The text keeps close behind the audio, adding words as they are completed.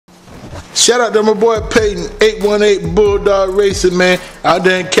Shout out to my boy Peyton, 818 Bulldog Racing, man. Out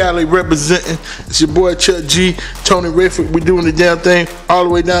there in Cali representing. It's your boy Chuck G, Tony Rayford. We doing the damn thing all the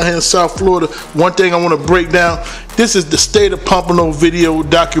way down here in South Florida. One thing I want to break down. This is the State of Pompano video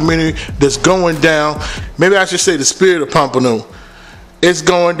documentary that's going down. Maybe I should say the Spirit of Pompano. It's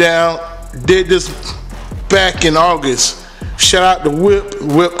going down. Did this back in August. Shout out to Whip.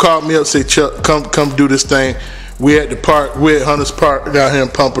 Whip called me up, say Chuck, come do this thing. We at the park. We're at Hunters Park down here in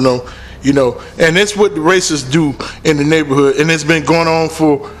Pompano. You know, and that's what the racers do in the neighborhood, and it's been going on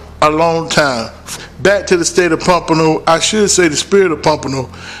for a long time. Back to the State of Pompano, I should say the Spirit of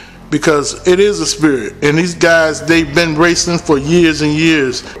Pompano, because it is a spirit, and these guys, they've been racing for years and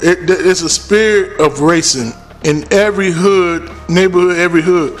years. It's a spirit of racing in every hood, neighborhood, every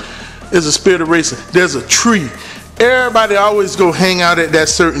hood. There's a spirit of racing. There's a tree. Everybody always go hang out at that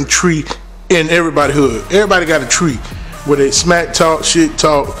certain tree in everybody's hood. Everybody got a tree where they smack talk, shit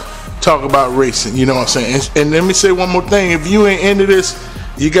talk about racing, you know what I'm saying? And let me say one more thing. If you ain't into this,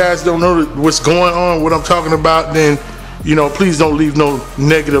 you guys don't know what's going on, what I'm talking about, then, you know, please don't leave no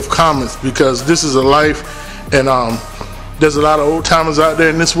negative comments, because this is a life, and there's a lot of old timers out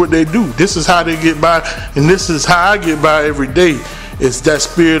there, and this is what they do. This is how they get by, and this is how I get by every day. It's that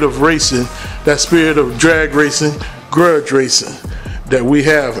spirit of racing, that spirit of drag racing, grudge racing that we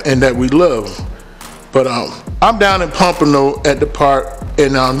have and that we love. But I'm down in Pompano at the park,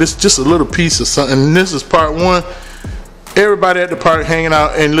 and this is just a little piece of something. And this is part one. Everybody at the park hanging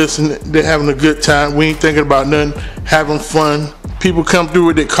out and listening. They're having a good time. We ain't thinking about nothing, having fun. People come through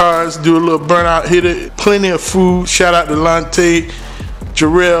with their cars, do a little burnout, hit it. Plenty of food. Shout out to Lante,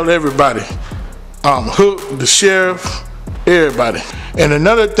 Jarrell, everybody. Hook, the sheriff, everybody. And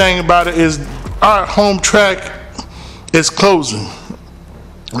another thing about it is our home track is closing.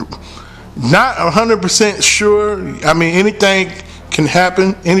 Not 100% sure. I mean, anything can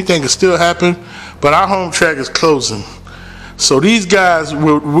happen. Anything can still happen. But our home track is closing. So these guys,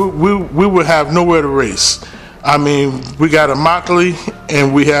 we will have nowhere to race. I mean, we got Immokalee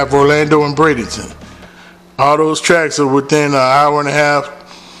and we have Orlando and Bradenton. All those tracks are within an hour and a half,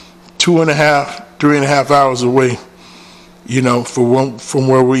 2.5, 3.5 hours away. You know, from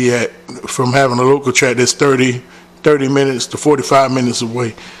where we at, from having a local track that's 30 minutes to 45 minutes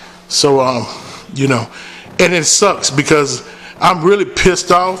away. So, you know, and it sucks because I'm really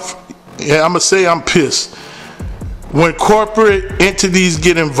pissed off. Yeah, I'm going to say I'm pissed. When corporate entities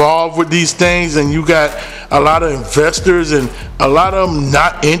get involved with these things, and you got a lot of investors and a lot of them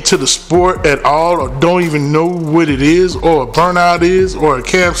not into the sport at all, or don't even know what it is, or a burnout is, or a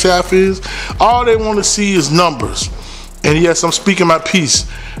camshaft is, all they want to see is numbers. And yes, I'm speaking my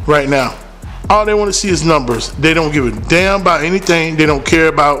piece right now. All they want to see is numbers. They don't give a damn about anything. They don't care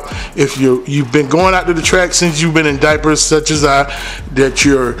about if you've been going out to the track since you've been in diapers, such as I, that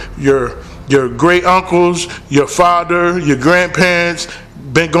your great uncles, your father, your grandparents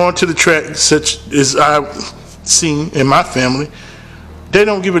been going to the track, such as I've seen in my family. They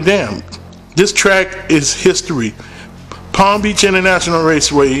don't give a damn. This track is history. Palm Beach International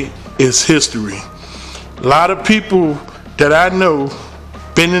Raceway is history. A lot of people that I know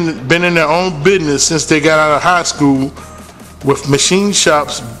been in their own business since they got out of high school, with machine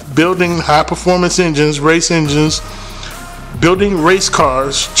shops, building high performance engines, race engines, building race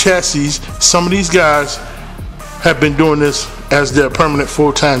cars, chassis. Some of these guys have been doing this as their permanent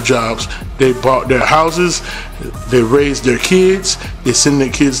full-time jobs. They bought their houses, they raised their kids, they send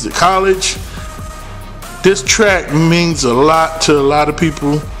their kids to college. This track means a lot to a lot of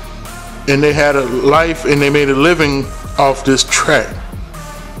people, and they had a life and they made a living off this track.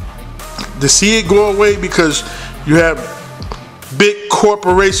 To see it go away because you have big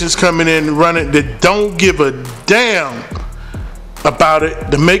corporations coming in and running that don't give a damn about it,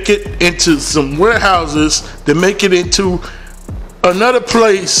 to make it into some warehouses, to make it into another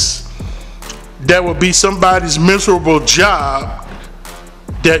place that will be somebody's miserable job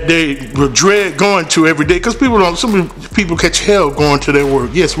that they will dread going to every day. Because some people catch hell going to their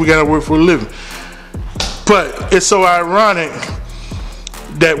work. Yes, we gotta work for a living, but it's so ironic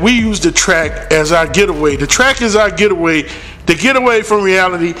that we use the track as our getaway. The track is our getaway, to get away from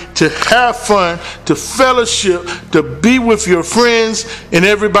reality, to have fun, to fellowship, to be with your friends and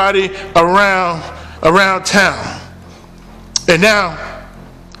everybody around town. And now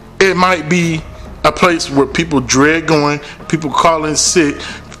it might be a place where people dread going, people calling sick,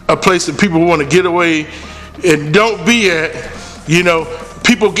 a place that people want to get away and don't be at. You know,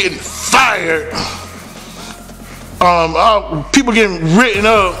 people getting fired. People getting written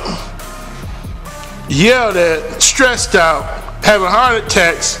up, yelled at, stressed out, having heart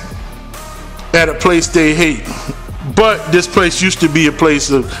attacks at a place they hate. But this place used to be a place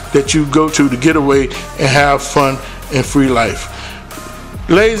that you go to get away and have fun and free life.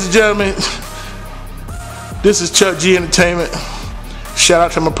 Ladies and gentlemen, this is Chuck G Entertainment. Shout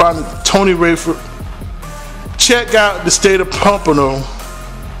out to my partner Tony Rayford. Check out The State of Pompano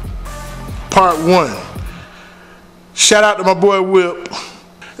Part 1. Shout out to my boy Whip.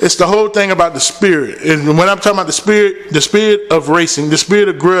 It's the whole thing about the spirit. And when I'm talking about the spirit of racing, the spirit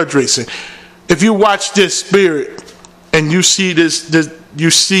of grudge racing. If you watch this spirit and you see you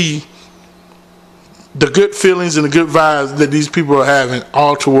see the good feelings and the good vibes that these people are having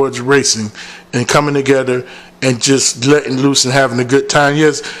all towards racing and coming together and just letting loose and having a good time.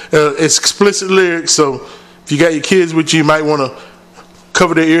 Yes, it's explicit lyrics, so if you got your kids with you, you might want to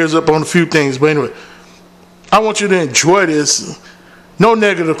cover their ears up on a few things. But anyway, I want you to enjoy this. No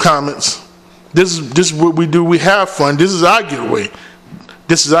negative comments. This is what we do. We have fun. This is our getaway.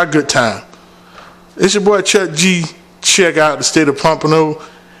 This is our good time. It's your boy Chuck G. Check out The State of Pompano.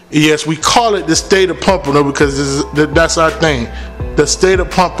 Yes, we call it The State of Pompano because that's our thing. The State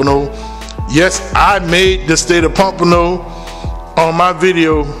of Pompano. Yes, I made The State of Pompano on my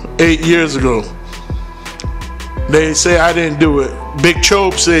video 8 years ago. They say I didn't do it. Big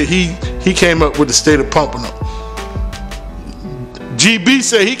Chobe said he came up with The State of Pompano. GB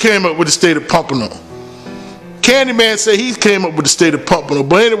said he came up with The State of Pompano. Candyman said he came up with The State of Pompano.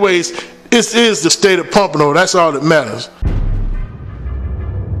 But anyways, this is The State of Pompano. That's all that matters.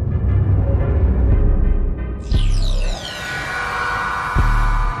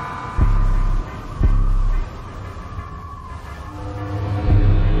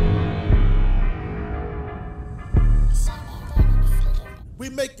 We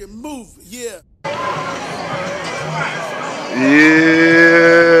make it move, yeah.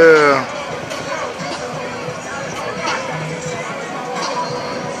 Yeah.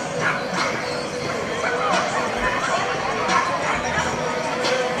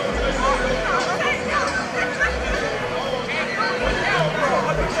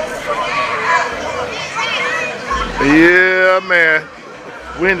 Yeah, man.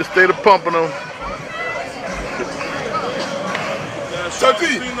 We're in the state of Pompano. Chuck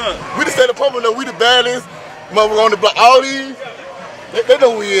P, we the state of Pompano, we the baddest. Mother on the block, all these, they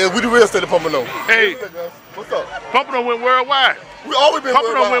know who we is. We the real state of Pompano. Hey, what's up? Pompano went worldwide. We always been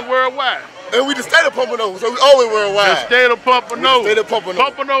Pompano worldwide. went worldwide. And we the state of Pompano, so we always worldwide. The state of Pompano. We the state of Pompano.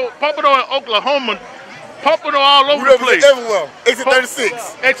 Pompano in Oklahoma. Pompano all over we the place. Everywhere. Exit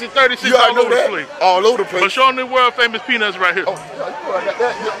 36. Exit 36 you all over the place. All over the place. But showing the world famous peanuts right here. Oh, you got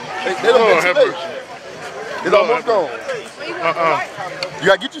that. They don't get today. It's almost gone. You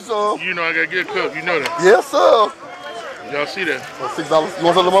gotta get you some. You know I gotta get a cup. You know that. Yes, sir. Y'all see that? $6. You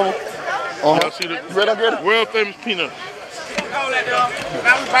want some, mama? Y'all see that? You ready? I'm ready. World famous peanuts. Now we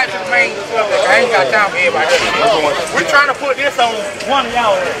back to the main subject. I ain't got time for everybody. We're trying to put this on one of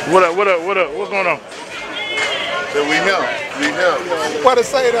y'all. What up? What up? What up? What's going on? So we here. We here. What to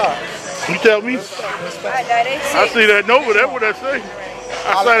say that? You tell me. I see that Nova. That's what I say.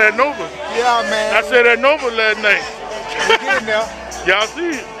 I saw that Nova. Yeah, man. I said that Nova last night. We getting there. Y'all see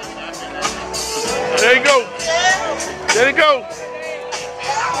it? There you go. There you go.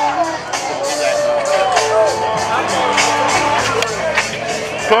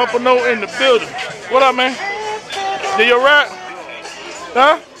 Pompano in the building. What up, man? Did you ride?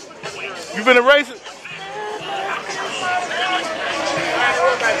 Huh? You been a racer?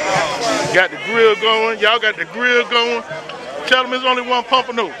 Got the grill going. Y'all got the grill going. Tell them there's only one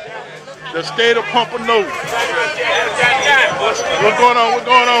Pompano. The state of Pompano. What's going on? What's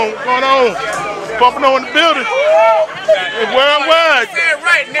going on? What's going on? Pompano in the building. It's worldwide.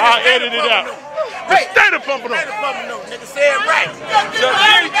 I'll edit it out. The state of Pompano. Nigga say it right.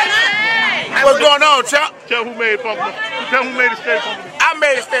 What's going on, Chuck? Tell who made Pompano. Tell who made the state of Pompano. I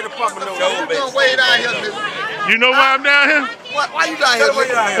made a state of Pompano. You way down here, nigga. You know why I'm down here? Why you down here?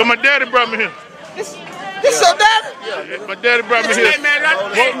 Because my daddy brought me here. This your daddy? Yeah, my daddy brought me here. Hey, man,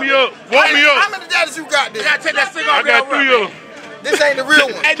 Woke me up. Woke me How up. many daddies you got there? I take that stick off. I got 3 of them. This ain't the real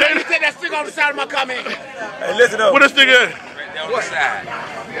one. Hey, man, you take that stick off the side of my car, man. Hey, listen up. What this thing at? What side?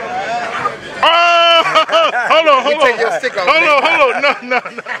 Oh, hold on. take your stick off, Hold on. No.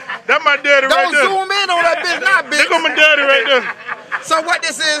 That my daddy right Don't there. zoom in on that bitch, not bitch. There go my daddy right there. So what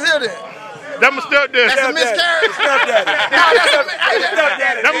this is here then? That my stepdaddy. That's a miscarriage? Stepdaddy. No, that's a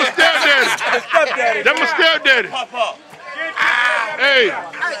stepdaddy. That my stepdaddy. That my stepdaddy. Hey,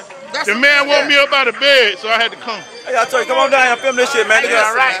 the man woke me up out of bed, so I had to come. Hey, I told you, come on down here and film this shit, man.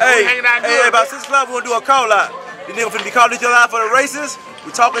 All right. Hey, about 6 o'clock, we're gonna do a call out. These niggas finna be calling each other out for the races.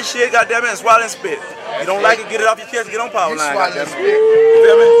 We talking shit, goddamn it, and swallowing spit. You don't like it, get it off your chest and get on power line. Swallowing spit. You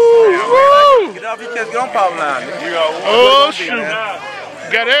feel me? Woo! Get off your chest, get on power line. Oh, shoot.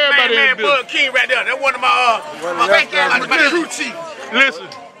 Got everybody in the Bud King right there. That's one of my crew chief. Listen,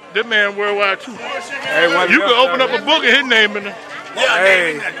 this man worldwide too. Hey, you can open up a book and his name in there.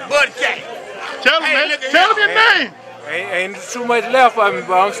 Yeah, Bud King. Tell him, man. Tell him your name. Ain't too much left of me,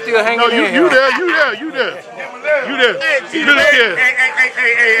 but I'm still hanging in here. You there. You there.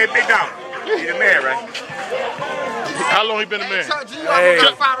 Hey, big dog. You the man, right? How long he been a man? Hey.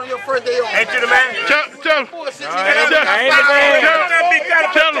 On your first day off. Ain't you the man? Tell him.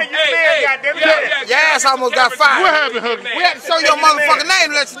 Your ass almost got fired. What happened, Huggy? We had to show your motherfucking name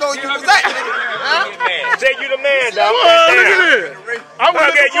to let you know you was that. Huh? Say you the man, dog. Look at this. I was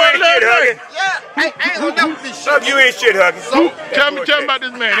looking for it last night. Yeah, I ain't gonna never be shit. You ain't shit, Huggy. Tell me about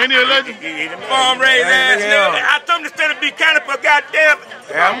this man. Ain't he a legend? Farm raised ass nigga. I told him to stand and be counted for goddamn.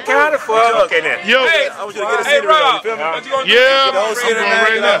 I'm counted for. Okay, then. Yo. I want you to get a scenery, you feel me? Yeah, I'm going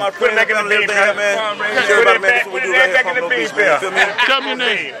right now. Put it back in the beef, man. Put it back in the beef, man. Tell me your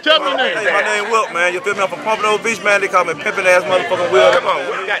name. Tell me your name. Hey, my name Wilt, man. You feel me? I'm from Pompano Beach, man. They call me pimpin' ass motherfucking Will. Come on,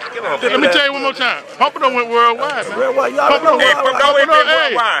 what you got? Come on. Let me tell you one more time. Pompano went worldwide, man. Well, y'all know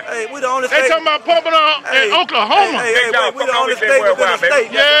Hey, we the only they state. talking about Pompano in Oklahoma. Hey, we the only state within the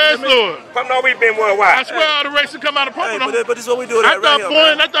state. Yes, Lord. Pompano, we been worldwide. I swear all the races come out of Hey, Pompano. but this is what we do. I thought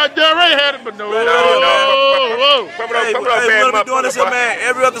Boyne, I thought Del Rey had it, but no. Hey, we'll be doing this here, man,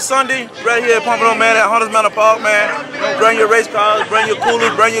 every other Sunday, right here at Pompano, man, at Hunters Mountain Park, man. Bring your race cars, bring your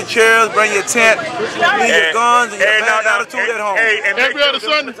coolers, bring your chairs, bring your tent, leave your guns and your bad attitude at home. Every other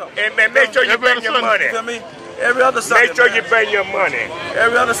Sunday. And make sure you bring your money. You feel me? Every other Sunday. Make sure you bring your money.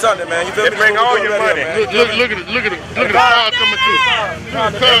 Every other Sunday, man. You feel me? Bring all your money. Look at the car coming through.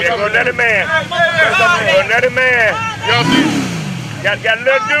 Another man. Another man. Y'all see? Got a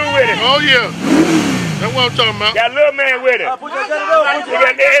little dude with it. Oh yeah. That's what I'm talking about. Got a little man with it. Look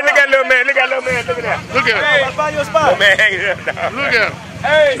at little man. Look at little man. Look at that. Look at him. I'll find you a spot. Little man hanging up, dog. Look at him.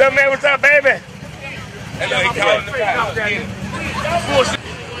 Hey. Little man, what's up, baby?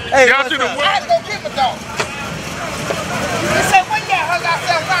 Hey, y'all see the I had to go get my dog. He said, when you hung out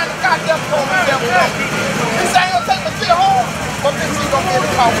there around the goddamn phone, he said, I ain't gonna take my shit home, but bitch, he gonna get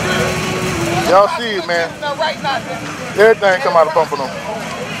it out. Y'all see it, man. Right now, Everything come out of Pompano.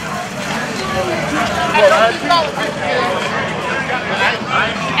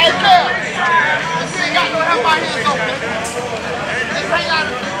 hey, Bill, this ain't got no help my hands open. This ain't got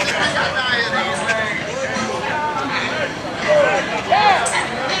no hands open.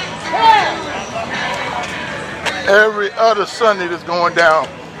 Every other Sunday that's going down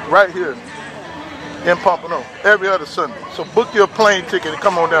right here in Pompano. Every other Sunday. So book your plane ticket and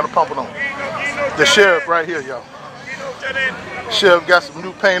come on down to Pompano. The sheriff right here, y'all. Sheriff got some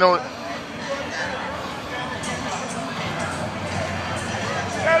new paint on it.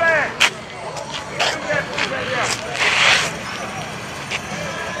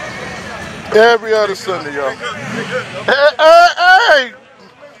 Every other Sunday, y'all. Hey!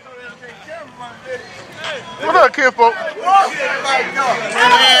 What up, kinfolk?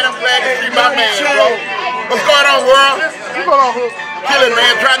 Man, I'm glad to see my man, bro. What's going on, world? What's going on, Hook? Killing,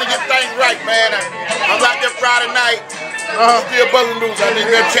 man. Trying to get things right, man. I'm out there Friday night. Still buzzing loose. I need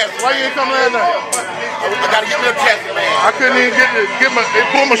me a test. Why you ain't come last night? I gotta get me a test, man. I couldn't even they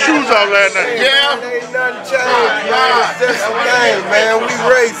pulled my shoes out last night. Yeah. Ain't nothing changed, man. It's just a game, man. We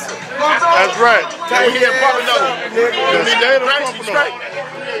race. That's right. We here in Pompano.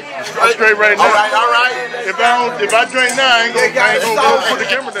 I'm straight right now. All right. If I drink now, I ain't gonna go put the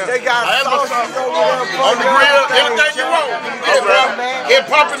camera down. They got sauces On the grill, anything you want. In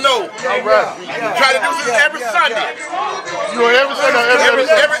Pompano. All right. Try to do this every Sunday. You know, every Sunday,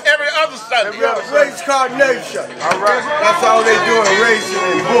 Every other Sunday. Race car nation. All right. That's all they doing, racing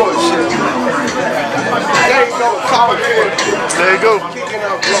and bullshit. They ain't no college football. There you go.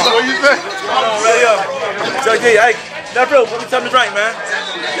 What you say? Right here. Chuck D, hey, that's real. What we tell me to drink, man?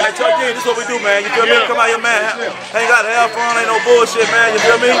 Hey, Chuck D, this is what we do, man. You feel me? Come out here, man. Ain't got to have fun, ain't no bullshit, man. You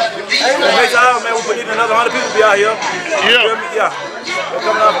feel me? And make sure, man, we need another 100 people to be out here. You feel me? Yeah. They're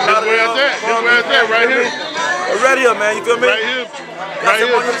coming out from That's where it's at. That's where it's at, right here. We're right here, man. You feel me? Right here. Got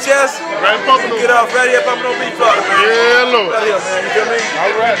something on your chest. Right in Pompano. Get off right here at Pompano Beach, Florida, man. Yeah, Lord. Right here, man. You feel me? All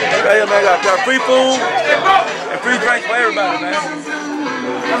right. Right here, man. Got free food and free drinks for everybody, man.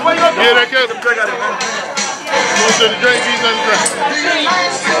 Yeah, that kid. Drink out here, man. Going to the drink, he's on the drink.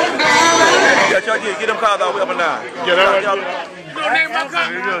 Yeah, Chuck D, get them cars all the way up and down. Yeah, that right. You know name my car?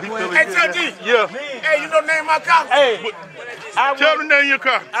 Hey, Chuck D. Yeah. Hey, you know name my car? Hey, Tell the name of your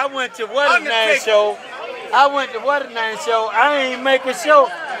car. I went to what a name show. I ain't make a show.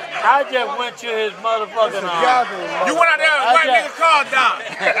 I just went to his motherfucking You went out there and white nigga car down.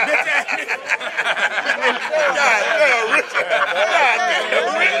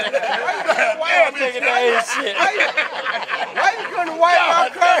 Why you couldn't wipe my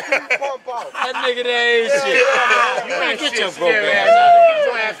car? That nigga that ain't shit. Man, get your broke ass. Get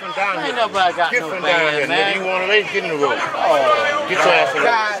your ass from down here. Ain't nobody got no band, man. You want to race, get in the road. Get your ass from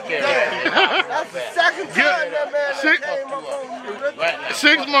down here. That's the second time that man came up on me.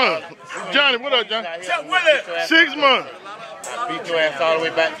 6 months. Johnny, what up, Johnny? 6 months. Beat your ass all the way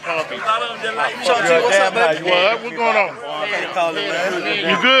back to Palm Beach. What? What's going on?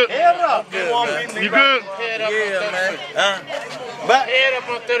 You good? You good? Yeah, man. But head up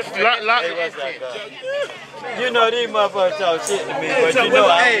on 35th. You know these motherfuckers talk shit to me, but you know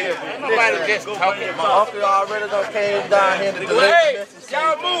nobody just talking about. Uncle already done came down here to deliver Hey,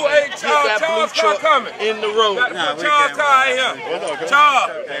 y'all move. Hey, Charles car coming. in the road. Charles car in here.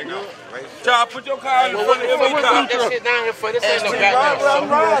 Charles, put your car in the front of the car. That shit down here for this ain't no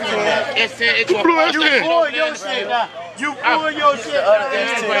goddamn shit. Who blew that shit? pull your shit down. You pull your shit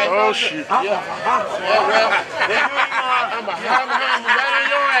down. Oh, shit. I'm a hammer right on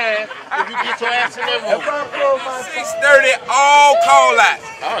your ass if you get your ass in that room. 6:30, all call out.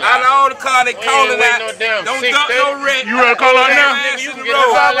 Out of all the cars, they calling out. Don't dump no wreck. You ready to call out now? You can get a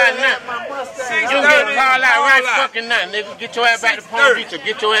call out now. You can get a call out right fucking now, nigga. Get your ass back to Palm Beach or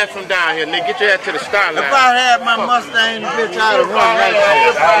get your ass from down here, nigga. Get your ass to the star line. If I had my Mustang, bitch, I'd have run right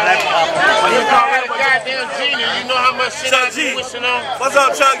When you call that goddamn genie, you know how much shit I be wishing on? What's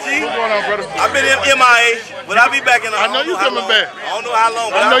up, Chuck G? What's going on, brother? I've been in MIA, but I'll be back in. I know you coming back. I don't know how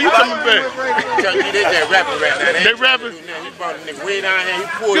long, but I know you coming back. Chuck G, they just rapping right now. They rapping? He brought a nigga way down here. He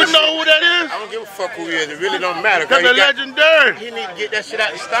pulled You this know shit. who that is? I don't give a fuck who he is. It really don't matter. That's the legendary. He need to get that shit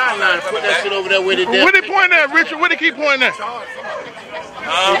out the star line and put that shit over there where they did. Where they pointing at, Richard? Where they keep pointing at? Get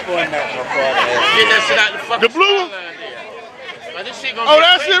that shit out the fucking The blue one? star line there. Now, this shit gonna Oh, get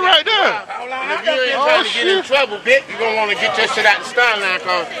that's crazy. it right there. And if you ain't trying to get in trouble, bitch, you gonna want to get your shit out the star line,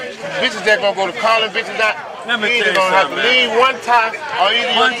 cause bitches that gonna go to calling bitches out. Let me You tell either you gonna have to something, leave one time or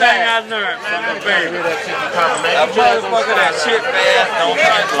either One your thing dad. I learned, man, Baby, that shit you talking, man. a motherfucker that shit fast don't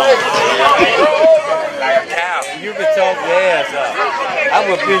fight long. Like a cow. You can talk your ass up. I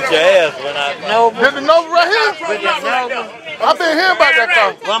would beat your ass when I know. There's the Nova right here. With the Nova, I've been hearing about that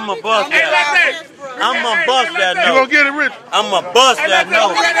car. I'm a bust that. I'm a bust that You Nova. gonna get it, Rich? I'm a bust that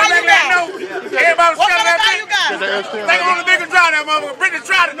Nova. Everybody was selling that bitch. Got that S10 They right on the nigga drive that motherfucker. Brittany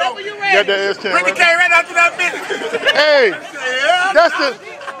tried it though. there. Got that S10 Brittany right there. came right out to that bitch. Hey,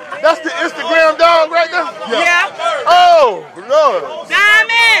 that's the Instagram dog right there? Yeah. Oh, Lord.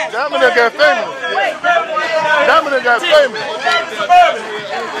 Diamond. Diamond that got famous. Diamond that got famous.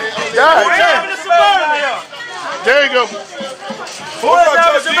 God damn. There you go. What's up,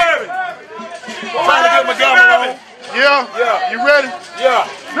 Chuck G? Trying to get my camera on. Yeah? You ready? Yeah.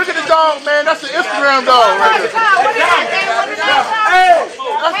 Look at the dog, man. That's the Instagram dog right there. Hey.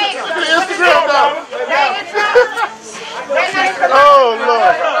 Look at the Instagram dog. Oh,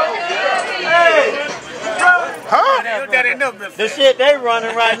 Lord. Huh? The shit they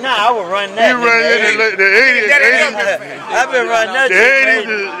running right now, I would run that. You run in the 80s. I've been running that The shit.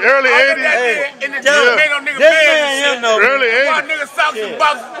 80s, the early 80s. In the Yeah. jail, made no nigga This bad man and here shit. know. Early One 80s. nigga socks and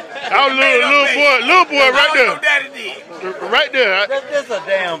boxes. I was little boy right Your there. daddy did. Right there. This a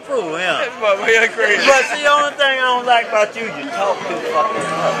damn fool, yeah. Crazy. But see, the only thing I don't like about you, you talk too fucking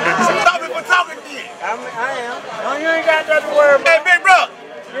much. Stop it for talking then. I am. No, you ain't got that to worry Hey, about. big bro.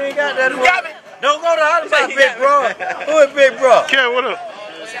 You ain't got that to You worry got me? Don't go to holler about Big Bro. Who is Big Bro? Kev, what up?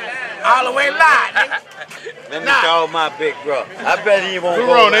 All the way live, nigga. Let me call my Big Bro. I bet he won't What's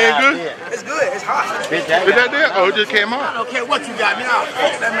go wrong? They ain't live good? then. It's good. It's hot. Bitch, that Is that there? Oh, it just came I out. don't care what you got me out.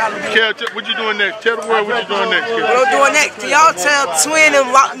 Kev, what you doing next? Tell the world what you doing next, Kev. What I'm doing next? Can y'all tell Twin and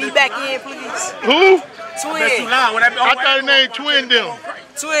lock me back in, please? Who? Twin. I thought his name Twin them.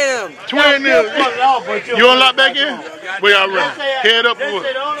 Twin. Twin them. You on lock back in? Where y'all run? Head up or what?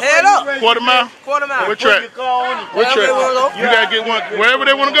 Head up. Quarter mile? Quarter mile. What track? What track? You gotta get one wherever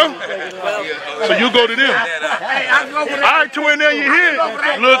they wanna go? So you go to them. All right, Twin there, you hear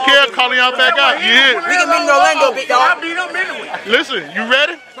it. Little Kev calling y'all back out. You hear We it. can meet in Orlando, big dog. I beat them anyway. Listen, you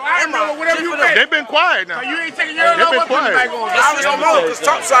ready? So I know whatever you think. They been quiet now. So you ain't taking your They been off. What quiet. back on? I was on road because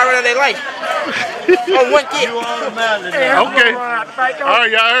Trump's already they like. On one kid. Okay. All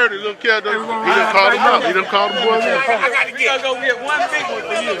right, y'all heard it. Little Kev, he done called him out. He done called him boys out. I got to get. go get one big one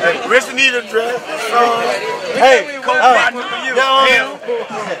for you. Rich need a dress. Hey,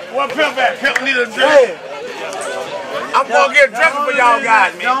 One pimp back. Pimp need a dress. I'm gonna get a dress for y'all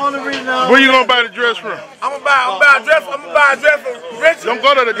guys, man. Where you gonna buy the dress from? I'm gonna buy a dress for Richard. Don't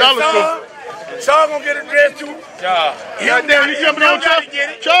go to the dollar store. Sean gonna get a dress too. Yeah. Goddamn, you jumping on Charles?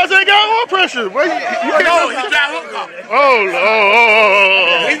 Charles ain't got oil pressure. Where you no, he's got hook up. Oh.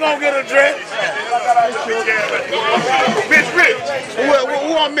 He gonna get a dress. Bitch Rich.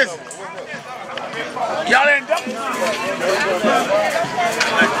 Who I'm missing? Y'all ain't done.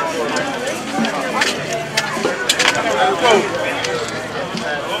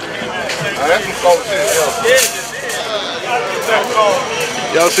 That's some cold shit.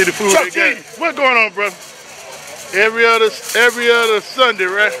 Y'all see the food they got? What's going on, brother? Every other Sunday,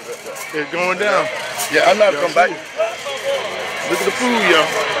 right? It's going down. Yeah, I'm not come back. Look at the food, y'all.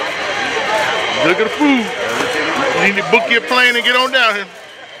 Look at the food. You need to book your plane and get on down here.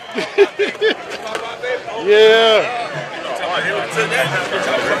 Yeah. I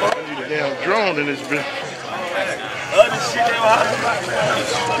need a damn drone in this bitch.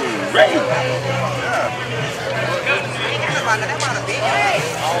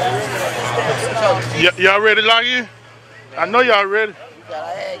 Y'all ready to lock in? I know y'all ready.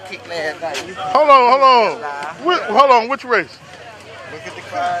 Hold on. Hold on, which race?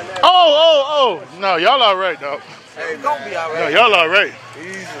 Oh. No, y'all all right, dog. Hey, don't be all right. No, y'all all right.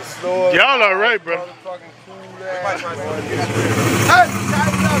 Easy, slow. Y'all all right, bro.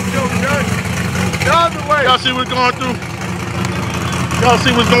 Y'all see what's going through? Y'all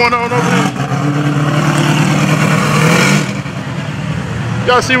see what's going on over here?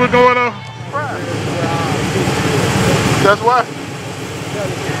 Y'all see what's going on? That's why.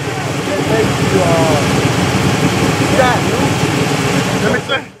 Let me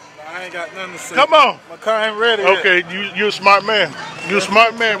see. I ain't got nothing to say. Come on. My car ain't ready Okay, yet. you a smart man. You a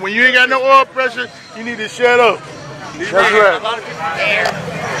smart man. When you ain't got no oil pressure, you need to shut up. That's right.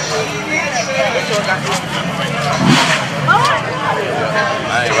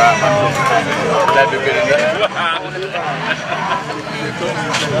 I ain't riding my that'd be good enough.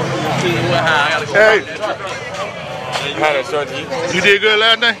 Hey. How You did good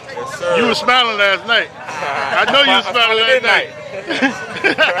last night? Yes, sir. You were smiling last night. I know you were smiling last night.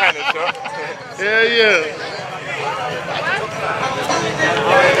 Yeah.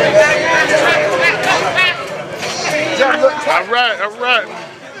 All right.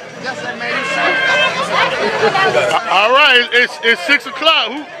 All right, it's 6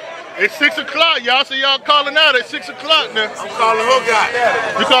 o'clock. It's 6 o'clock, y'all. So y'all calling out at 6 o'clock now. I'm calling Hook out.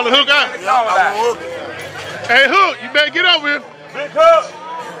 You calling Hook out? Hey, Hook, you better get over here. Big Hook.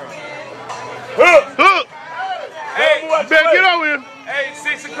 Hey, you better get over here. Hey,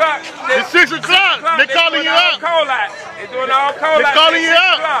 6 o'clock. It's 6 o'clock. They calling you out. They doing all call They calling you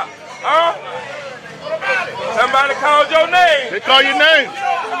out. Huh? Somebody called your name. They call your name.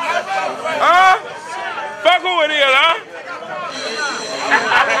 Huh? Fuck who it is, huh?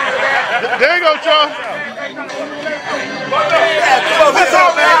 There you go, Charles. What's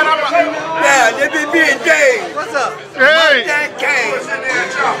up, man? Yeah, they be being Dave. What's up? Hey. Mustang Kane.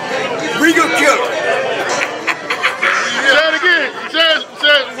 We gonna kill him. Say it again. Say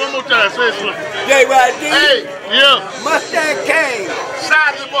it one more time. Say it slow. JYD. Hey, yeah. Mustang Kane.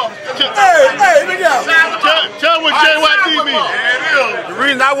 Size him up. Hey, look out. Tell what JYD means. The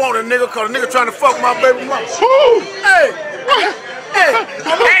reason I want a nigga, cause a nigga trying to fuck my baby mama. Hey.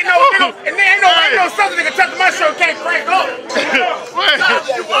 Ain't no southern nigga touching my shirt can't crank up. Wait. I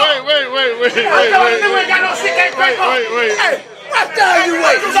know a nigga ain't got no shit can't crank up. Wait. Hey, what the hell you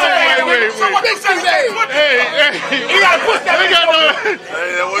waiting? Wait. Hey. You gotta push that nigga over.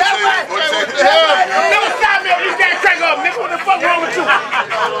 Never stop me if you can't crank up, nigga. What the fuck wrong with you?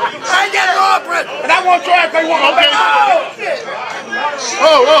 I ain't got no opera. And I want your ass because you want my baby.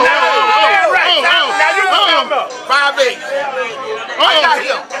 Oh. Now you know 5'8". I got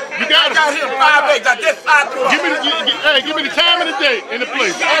him. You got him. I got him 5'8". I just 5'3". Give me the time and the date and the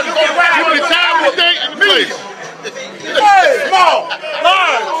place. Give me the time and the date and the place. Hey, small.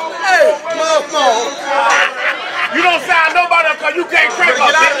 Large. Hey, small. You don't sound nobody because you can't crank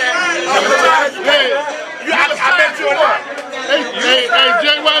up. Hey, I bet you a lot. hey,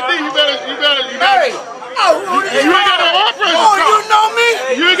 JYD, you better. Hey. Oh, You ain't got no opera. Oh, you know me?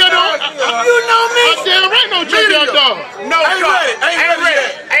 You ain't got no. You know me? I'm damn right no junkyard dog. No, ain't ready.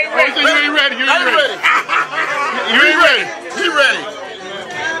 You ain't ready. You ain't ready. He ready.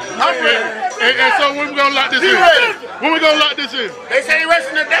 I'm ready. And so when we gonna lock this in? When we gonna lock this in? They say he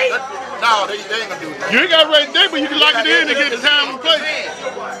racing today. No, they ain't gonna do that. You ain't got to race today, but you can lock it in and get the time and place.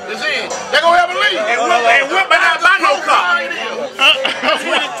 It's in. They gonna have a lead. And whip but not buy no car.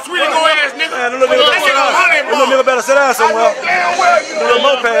 Sweetie go ass nigga. Man, them little nigga better sit down somewhere. Them little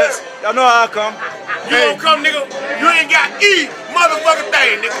mopeds. Y'all know how I come. You gonna come, nigga? You ain't got E motherfucking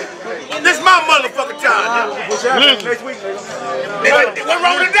thing, nigga. This my motherfucking time, nigga. Next week, nigga. What's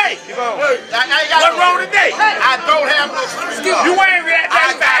wrong today? What's wrong today? I don't have no excuse. You ain't that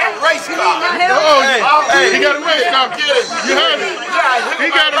I got a race car. He got a race car. You heard it. He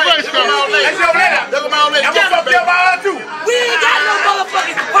got a race car. That's your letter. Look at my old lady. I'm gonna fuck your ball too. We ain't got no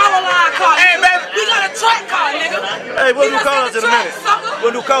motherfucking power line car. Hey, baby. We got a truck car, nigga. Hey, we'll do call outs in a minute.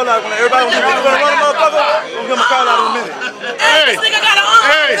 We'll do call outs when everybody wants to run a motherfucker. We'll give him a call out in a minute. Hey, this nigga got an arm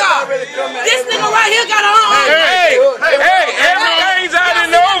car. This nigga right here got an arm. Hey, everything's out in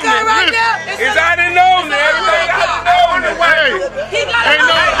the open. It's out in the open. Everything's out in the open. He got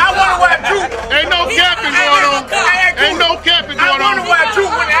an arm. I wonder why Drew. Ain't no capping going on. Ain't no capping I going on. wonder why Drew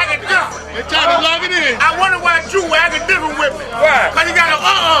when I get different. They trying to log it in. I wonder why Drew when I get different with me. Why? Cause he got an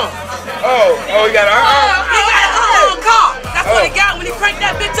Oh, he got an He got an car. That's what he got when he cranked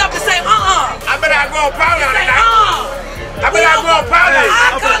that bitch up and say I bet I go on powder on Say that. I bet I go on powder.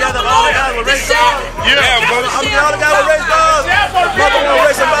 I'm gonna gather all the guys with race cars. Yeah, I'm gonna gather all the guys with race cars. Mother gonna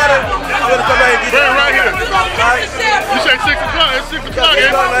race somebody. I'm gonna come back and get it. Right here. You say 6 o'clock. It's 6 o'clock. It's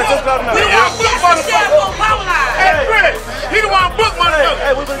 6 o'clock now. Hey, Chris, he the one book motherfucker.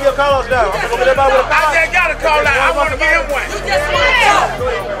 Hey, we gonna give calls now. I'm gonna get everybody with a call. I just got a call out. I want to give him one.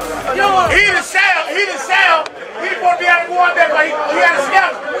 He the sell. He supposed to be able to go out there, but he had a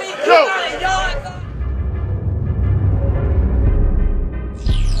scout.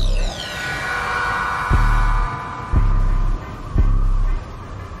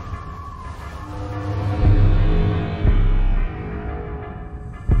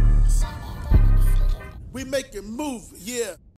 We making moves, yeah.